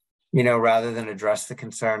 Rather than address the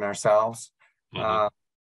concern ourselves. Mm-hmm.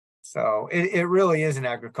 So it really is an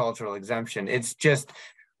agricultural exemption. It's just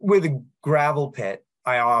with a gravel pit,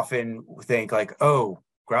 I often think like, oh,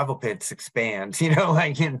 gravel pits expand,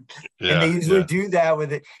 and they usually do that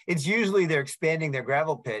with it. It's usually they're expanding their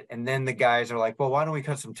gravel pit, and then the guys are like, well, why don't we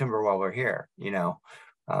cut some timber while we're here? So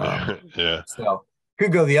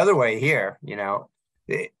could go the other way here,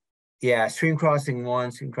 stream crossing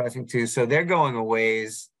 1, stream crossing 2. So they're going a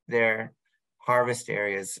ways. Their harvest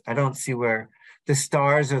areas. I don't see where the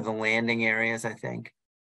stars are the landing areas, I think.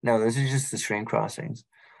 No, those are just the stream crossings.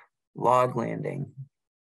 Log landing.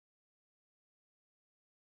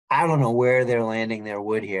 I don't know where they're landing their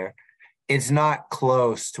wood here. It's not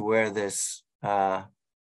close to where this, but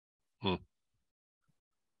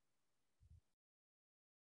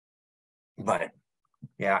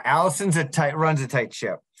yeah, Allison's runs a tight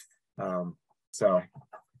ship. So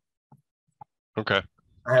Okay.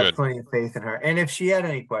 I have Good. plenty of faith in her. And if she had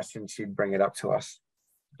any questions, she'd bring it up to us.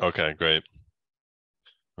 Okay, great.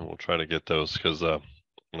 And we'll try to get those because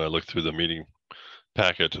when I looked through the meeting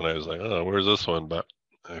package and I was like, oh, where's this one? But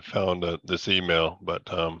I found this email, but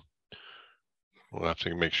we'll have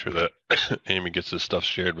to make sure that Amy gets this stuff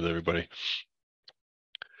shared with everybody.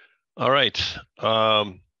 All right.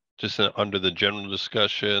 Just under the general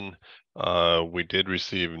discussion, we did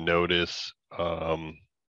receive notice from,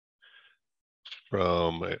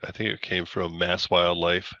 I think it came from Mass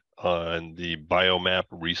Wildlife on the biomap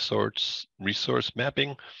resource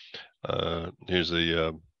mapping. Here's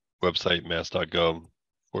the website,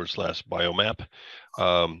 mass.gov/biomap.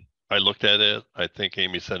 I looked at it. I think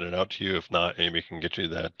Amy sent it out to you. If not, Amy can get you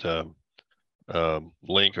that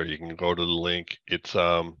link, or you can go to the link. It's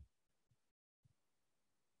what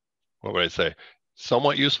would I say?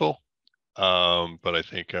 Somewhat useful. But I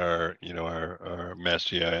think our Mass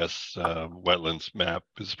GIS wetlands map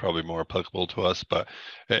is probably more applicable to us, but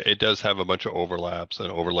it does have a bunch of overlaps and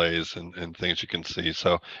overlays and things you can see.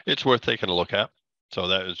 So it's worth taking a look at. So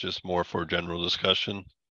that is just more for general discussion.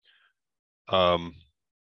 Second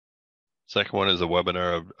one is a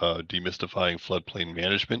webinar of demystifying floodplain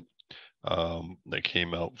management that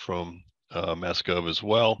came out from MassGov as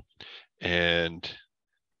well. And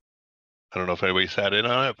I don't know if anybody sat in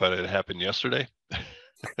on it, but it happened yesterday.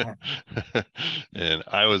 And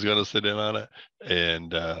I was going to sit in on it,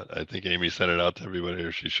 and I think Amy sent it out to everybody,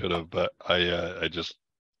 or she should have, but I just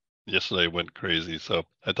yesterday went crazy, so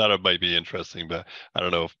I thought it might be interesting, but I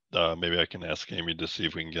don't know if maybe I can ask Amy to see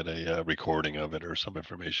if we can get a recording of it or some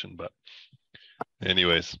information. But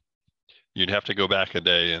anyways, you'd have to go back a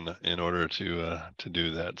day in order to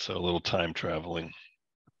do that, so a little time traveling.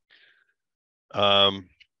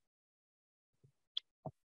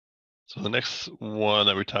 So the next one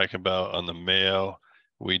that we're talking about on the mail,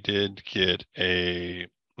 we did get a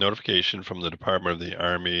notification from the Department of the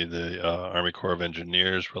Army, the Army Corps of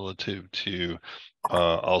Engineers, relative to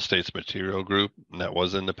All States Material Group, and that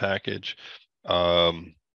was in the package.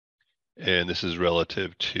 And this is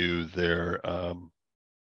relative to their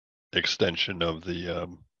extension of the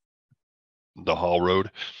Hall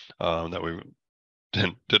Road that we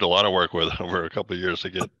did a lot of work with over a couple of years to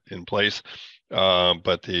get in place.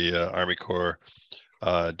 But the Army Corps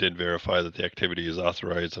did verify that the activity is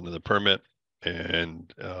authorized under the permit,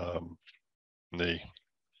 and they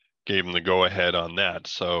gave them the go ahead on that.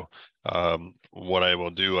 So what I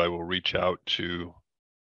will do, I will reach out to,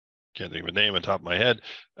 can't think of a name on top of my head,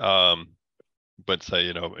 but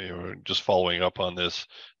say, just following up on this,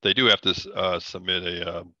 they do have to submit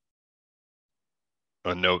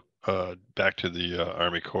a note back to the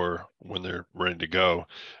Army Corps when they're ready to go.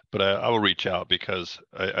 But I will reach out because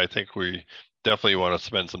I think we definitely want to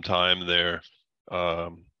spend some time there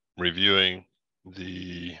reviewing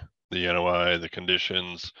the NOI, the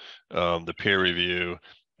conditions, the peer review,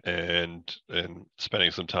 and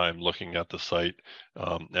spending some time looking at the site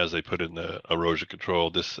as they put in the erosion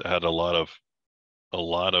control. This had a lot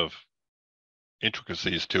of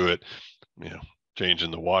intricacies to it,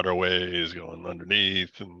 changing the waterways, going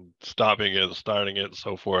underneath and stopping it, starting it, and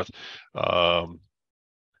so forth.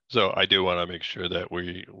 So I do want to make sure that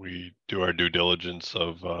we do our due diligence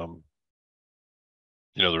of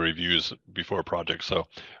the reviews before projects. So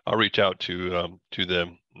I'll reach out to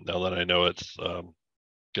them now that I know it's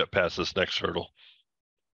got past this next hurdle.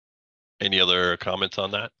 Any other comments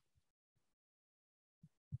on that?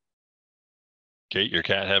 Kate, your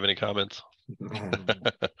cat have any comments?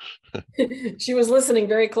 She was listening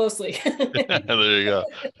very closely. There you go.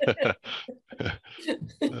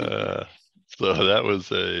 So that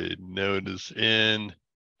was a notice in.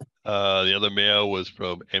 The other mail was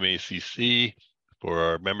from MACC for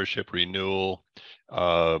our membership renewal,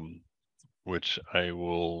 which I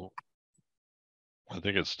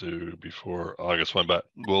think it's due before August 1, but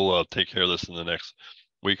we'll take care of this in the next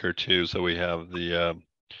week or two. So we have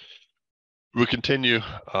we'll continue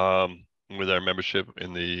with our membership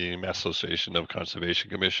in the Mass Association of Conservation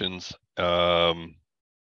Commissions.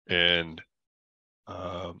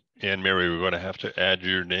 And Mary, we're going to have to add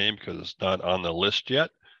your name because it's not on the list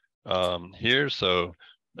yet here. So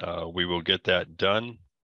we will get that done.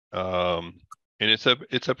 And it's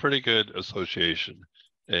a pretty good association.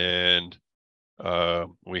 And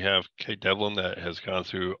we have Kate Devlin that has gone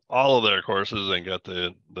through all of their courses and got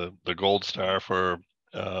the gold star for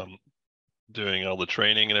doing all the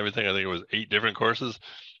training and everything. I think it was 8 different courses.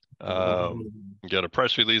 Got a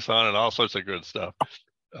press release on it, all sorts of good stuff.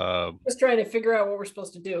 Just trying to figure out what we're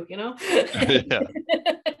supposed to do, you know? Yeah.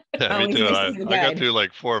 Yeah, me Always too. nice to have a I got guide. through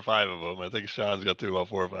like 4 or 5 of them. I think Sean's got through about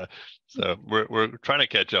 4 or 5. So we're trying to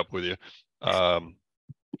catch up with you.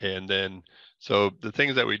 And then, so the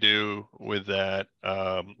things that we do with that,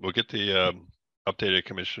 we'll get the updated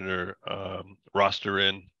commissioner roster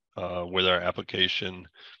in with our application.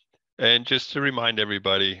 And just to remind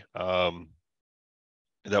everybody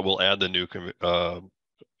that we'll add the new,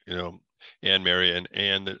 you know, Anne Mary,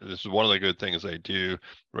 and this is one of the good things I do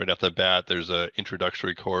right off the bat. There's a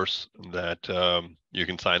introductory course that you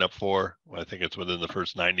can sign up for. I think it's within the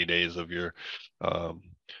first 90 days of your,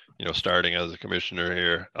 you know, starting as a commissioner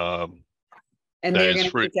here. And that they're is gonna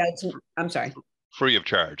free. reach out to, I'm sorry. Free of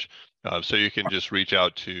charge. So you can just reach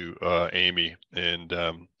out to Amy and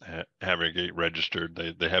have her get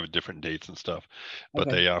registered. They have different dates and stuff, but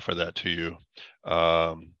Okay. they offer that to you.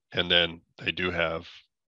 And then they do have,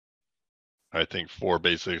 I think, 4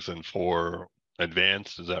 basics and 4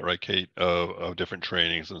 advanced. Is that right, Kate? Of different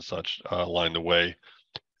trainings and such along the way.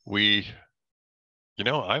 We, you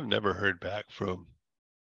know, I've never heard back from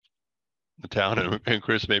the town, and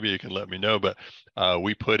Chris, maybe you can let me know, but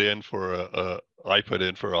we put in for I put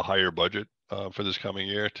in for a higher budget for this coming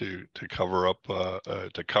year to cover up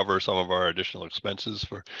to cover some of our additional expenses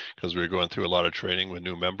because we were going through a lot of training with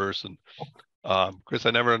new members. And Chris,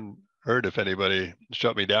 I never heard if anybody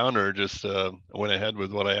shut me down or just went ahead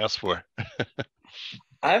with what I asked for.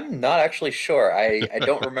 I'm not actually sure. I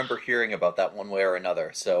don't remember hearing about that one way or another.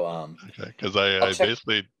 So Okay, because I'll I check.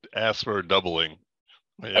 basically asked for doubling.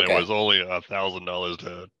 And Okay. it was only $1,000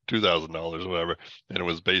 to $2,000, whatever. And it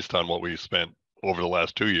was based on what we spent over the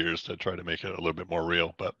last 2 years to try to make it a little bit more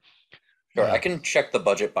real. But Sure, yeah. I can check the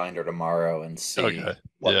budget binder tomorrow and see Okay.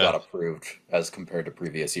 what Yeah. got approved as compared to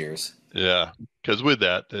previous years. Yeah. Because with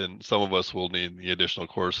that, then some of us will need the additional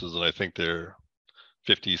courses, and I think they're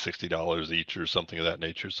 $50, $60 each or something of that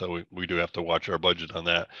nature. So we do have to watch our budget on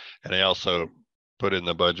that. And I also put in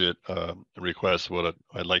the budget request what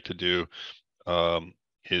I'd like to do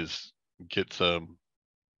is get some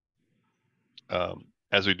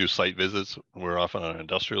as we do site visits. We're often on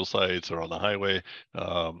industrial sites or on the highway.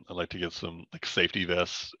 I'd like to get some like safety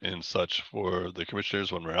vests and such for the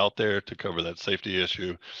commissioners when we're out there to cover that safety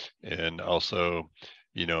issue, and also,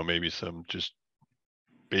 you know, maybe some just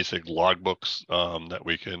basic logbooks that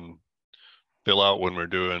we can fill out when we're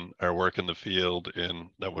doing our work in the field, and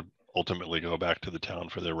that would ultimately go back to the town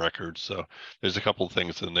for their records. So there's a couple of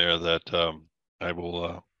things in there that I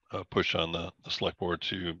will push on the select board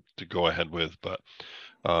to go ahead with, but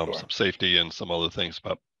Sure. some safety and some other things.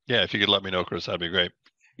 But yeah, if you could let me know, Chris, that'd be great.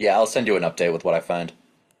 Yeah, I'll send you an update with what I find.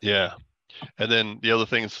 Yeah. And then the other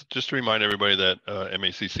things, just to remind everybody that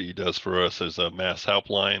MACC does for us is a mass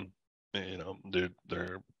helpline. You know,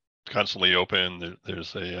 they're constantly open.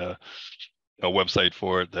 There's a website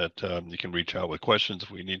for it that you can reach out with questions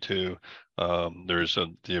if we need to. There's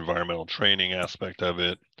the environmental training aspect of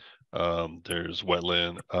it. There's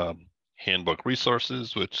wetland handbook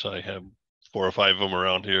resources, which I have 4 or 5 of them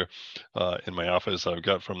around here in my office. I've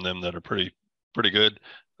got from them that are pretty good.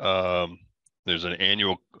 There's an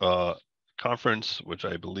annual conference, which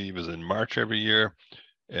I believe is in March every year.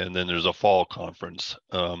 And then there's a fall conference.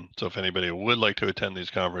 So if anybody would like to attend these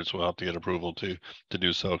conferences, we'll have to get approval to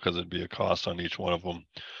do so, because it'd be a cost on each one of them.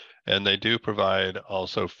 And they do provide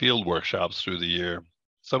also field workshops through the year.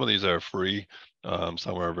 Some of these are free,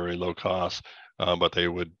 some are very low cost, but they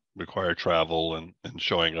would require travel and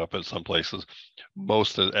showing up at some places.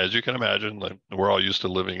 Most, as you can imagine, like we're all used to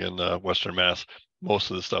living in Western Mass.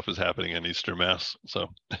 Most of the stuff is happening in Eastern Mass, so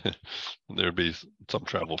there'd be some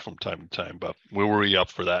travel from time to time, but we'll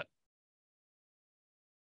re-up for that.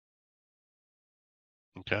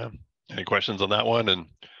 Okay, any questions on that one? And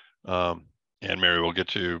Anne Mary will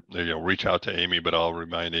get you, reach out to Amy, but I'll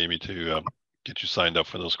remind Amy to get you signed up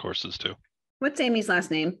for those courses too. What's Amy's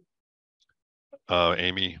last name?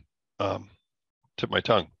 Amy, tip my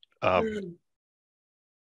tongue. Han.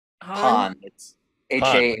 Han, it's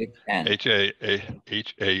H-A-H-N.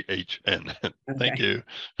 H-A-H-N. Thank Okay. you.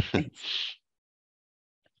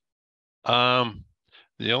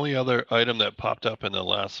 The only other item that popped up in the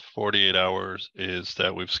last 48 hours is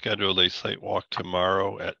that we've scheduled a site walk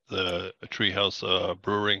tomorrow at the Treehouse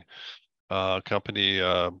Brewing Company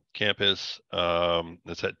campus.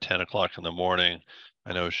 It's at 10 o'clock in the morning.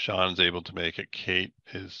 I know Sean's able to make it. Kate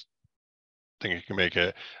is thinking he can make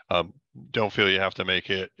it. Don't feel you have to make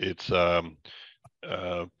it. It's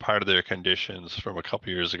part of their conditions from a couple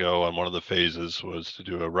years ago on one of the phases was to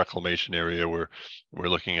do a reclamation area where we're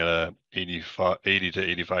looking at a 80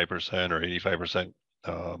 to 85% or 85%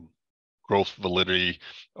 growth validity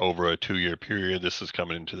over a 2-year period. This is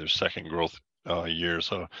coming into their second growth year.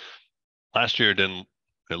 So last year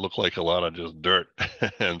it looked like a lot of just dirt.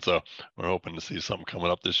 And so we're hoping to see something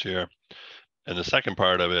coming up this year. And the second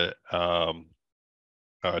part of it,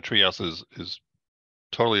 Treehouse is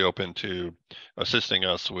totally open to assisting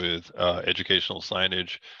us with educational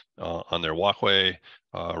signage on their walkway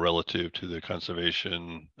relative to the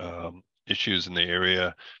conservation issues in the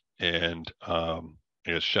area. And I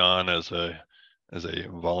guess Sean as a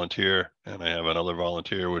volunteer, and I have another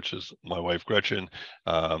volunteer, which is my wife Gretchen,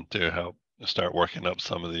 to help start working up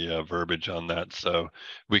some of the verbiage on that. So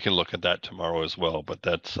we can look at that tomorrow as well. But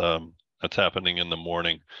that's happening in the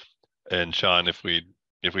morning. And Sean, if we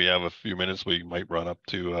have a few minutes, we might run up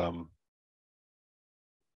to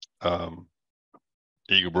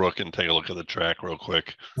Eagle Brook and take a look at the track real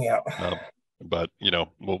quick. Yeah. But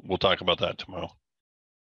we'll talk about that tomorrow.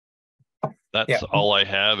 That's Yeah. all I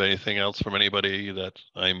have. Anything else from anybody that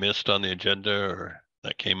I missed on the agenda or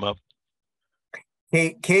that came up?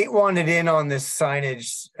 Kate wanted in on this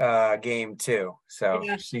signage game too, so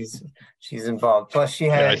Yeah. she's involved. Plus, she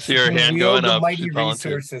Yeah, I had see her hand going the up. mighty She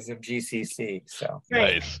volunteered. resources of GCC. So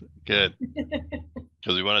Right. Nice, good.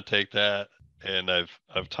 Because we want to take that, and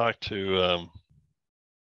I've talked to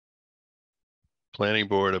planning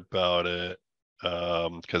board about it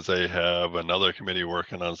because they have another committee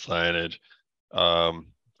working on signage.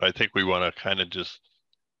 I think we want to kind of just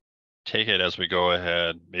take it as we go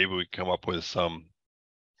ahead. Maybe we come up with some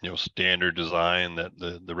standard design that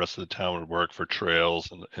the rest of the town would work for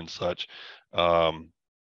trails and such. But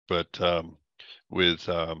with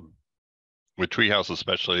Treehouse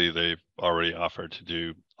especially, they've already offered to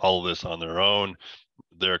do all of this on their own,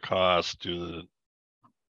 their cost, do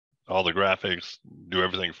all the graphics, do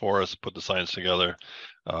everything for us, put the signs together.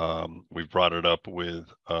 We've brought it up with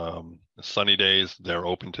Sunny Days. They're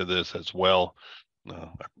open to this as well.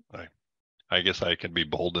 I guess I can be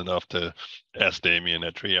bold enough to ask Damien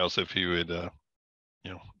at Treehouse if he would,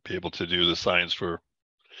 be able to do the signs for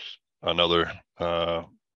another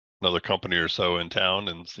company or so in town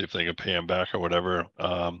and see if they can pay him back or whatever.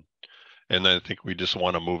 And then I think we just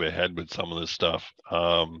want to move ahead with some of this stuff.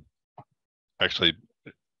 Actually,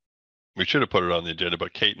 we should have put it on the agenda,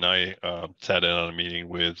 but Kate and I sat in on a meeting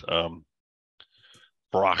with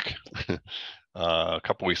Brock a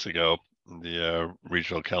couple weeks ago, the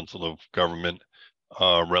Regional Council of Government,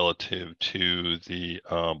 relative to the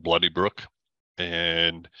Bloody Brook.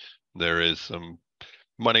 And there is some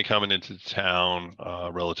money coming into town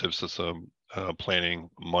relative to some planning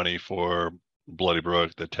money for Bloody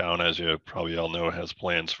Brook. The town, as you probably all know, has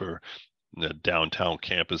plans for the downtown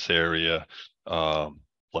campus area.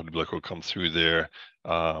 Bloody Brook will come through there.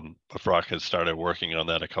 But Brock had started working on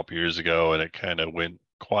that a couple years ago, and it kind of went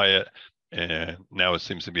quiet. And now it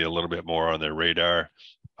seems to be a little bit more on their radar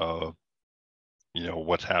of,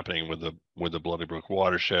 what's happening with the Bloody Brook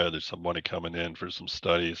watershed. There's some money coming in for some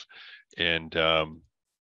studies, and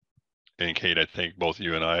Kate, I think both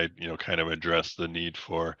you and I, kind of addressed the need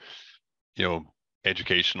for,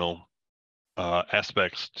 educational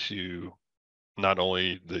aspects to not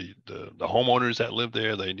only the homeowners that live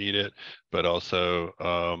there, they need it, but also,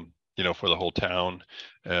 for the whole town,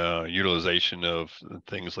 utilization of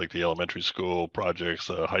things like the elementary school projects,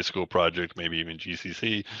 high school project, maybe even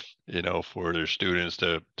GCC, for their students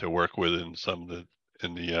to work with in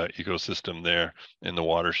in the ecosystem there in the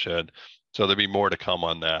watershed. So there'll be more to come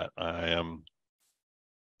on that. I am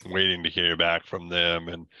waiting to hear back from them,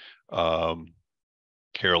 and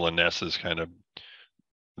Carolyn Ness is kind of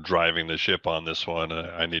driving the ship on this one.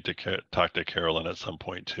 I need to talk to Carolyn at some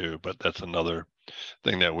point too, but that's another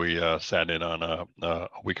thing that we sat in on a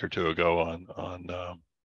week or two ago on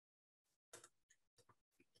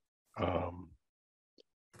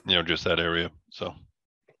just that area. So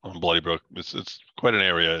on Bloody Brook, it's quite an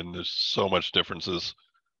area, and there's so much differences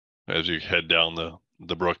as you head down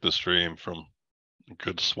the brook, the stream, from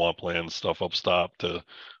good swampland stuff up stop to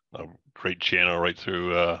a great channel right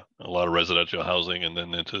through a lot of residential housing and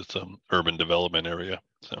then into some urban development area.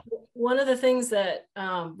 So one of the things that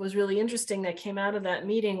was really interesting that came out of that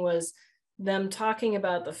meeting was them talking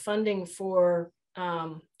about the funding for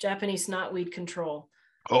Japanese knotweed control.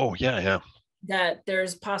 Oh yeah. That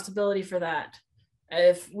there's possibility for that.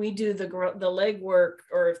 If we do the legwork,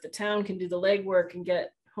 or if the town can do the legwork and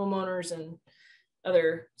get homeowners and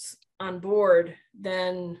others on board,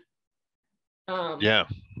 then the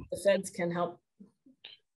feds can help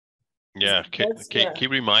Yeah, That's- Kate, yeah.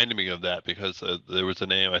 keep reminding me of that because there was a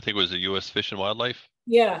name, I think it was the U.S. Fish and Wildlife.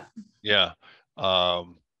 Yeah, Yeah,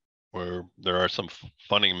 where there are some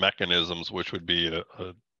funding mechanisms, which would be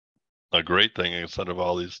a great thing instead of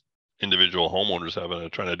all these individual homeowners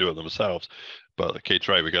trying to do it themselves. But Kate's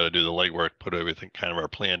right, we got to do the legwork, put everything kind of our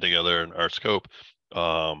plan together and our scope.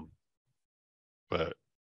 But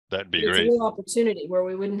that'd be it's a great. real opportunity where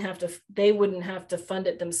they wouldn't have to fund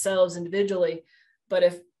it themselves individually. But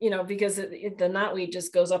if, because the knotweed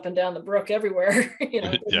just goes up and down the brook everywhere, it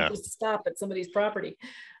doesn't Yeah. just stop at somebody's property.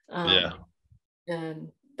 Yeah. And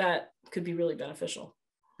that could be really beneficial.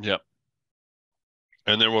 Yep.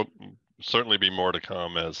 And there will certainly be more to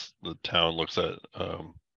come as the town looks at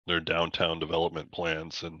their downtown development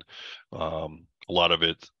plans, and a lot of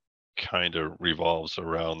it kind of revolves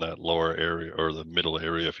around that lower area or the middle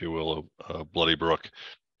area, if you will, of Bloody Brook.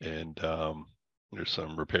 And there's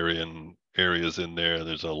some riparian areas in there.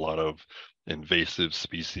 There's a lot of invasive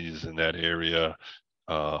species in that area.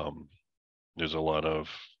 There's a lot of,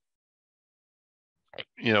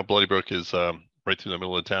 Bloody Brook is right through the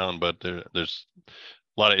middle of town, but there's a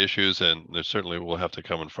lot of issues, and there certainly will have to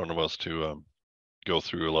come in front of us to go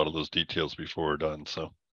through a lot of those details before we're done.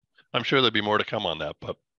 So I'm sure there'll be more to come on that.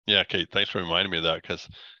 But yeah, Kate, thanks for reminding me of that, because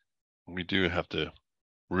we do have to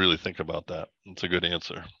really think about that. It's a good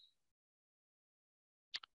answer.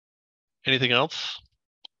 Anything else?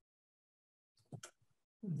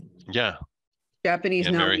 Yeah. Japanese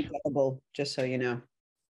Yeah, not Mary. edible, just so you know.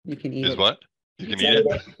 You can eat Is it. what? You can eat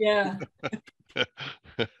it? Yeah.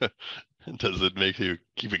 Does it make you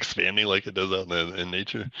keep expanding like it does out in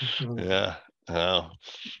nature? Yeah. Wow.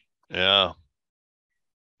 Yeah.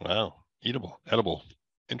 Wow. Eatable, edible.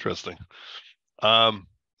 Interesting. Okay,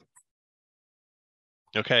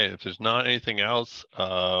 if there's not anything else,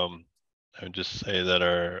 I would just say that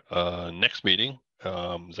our next meeting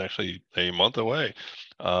is actually a month away.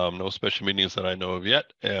 No special meetings that I know of yet.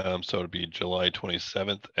 So it'll be July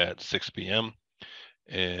 27th at 6 p.m.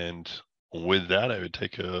 And with that, I would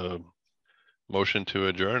take a motion to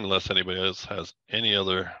adjourn unless anybody else has any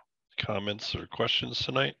other comments or questions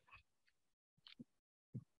tonight.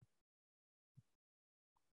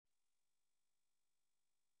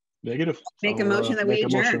 Negative. Make a I'll, motion that we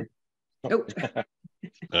make a motion. adjourn. Oh,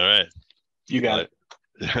 All right. You got it.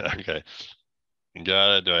 Okay.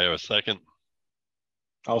 Got it. Do I have a second?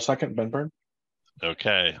 I'll second Ben Byrne.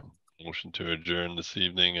 Okay. Motion to adjourn this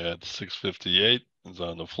evening at 6:58 is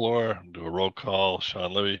on the floor. Do a roll call.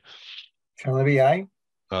 Sean Levy. Sean Levy, aye.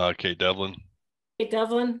 Kate Devlin. Hey,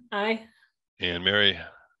 Devlin, aye. And Mary.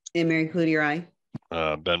 and Mary Cloutier, aye.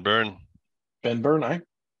 Ben Byrne. Ben Byrne, aye.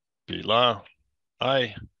 Pete Law.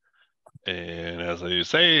 Aye. And as I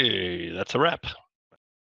say, that's a wrap.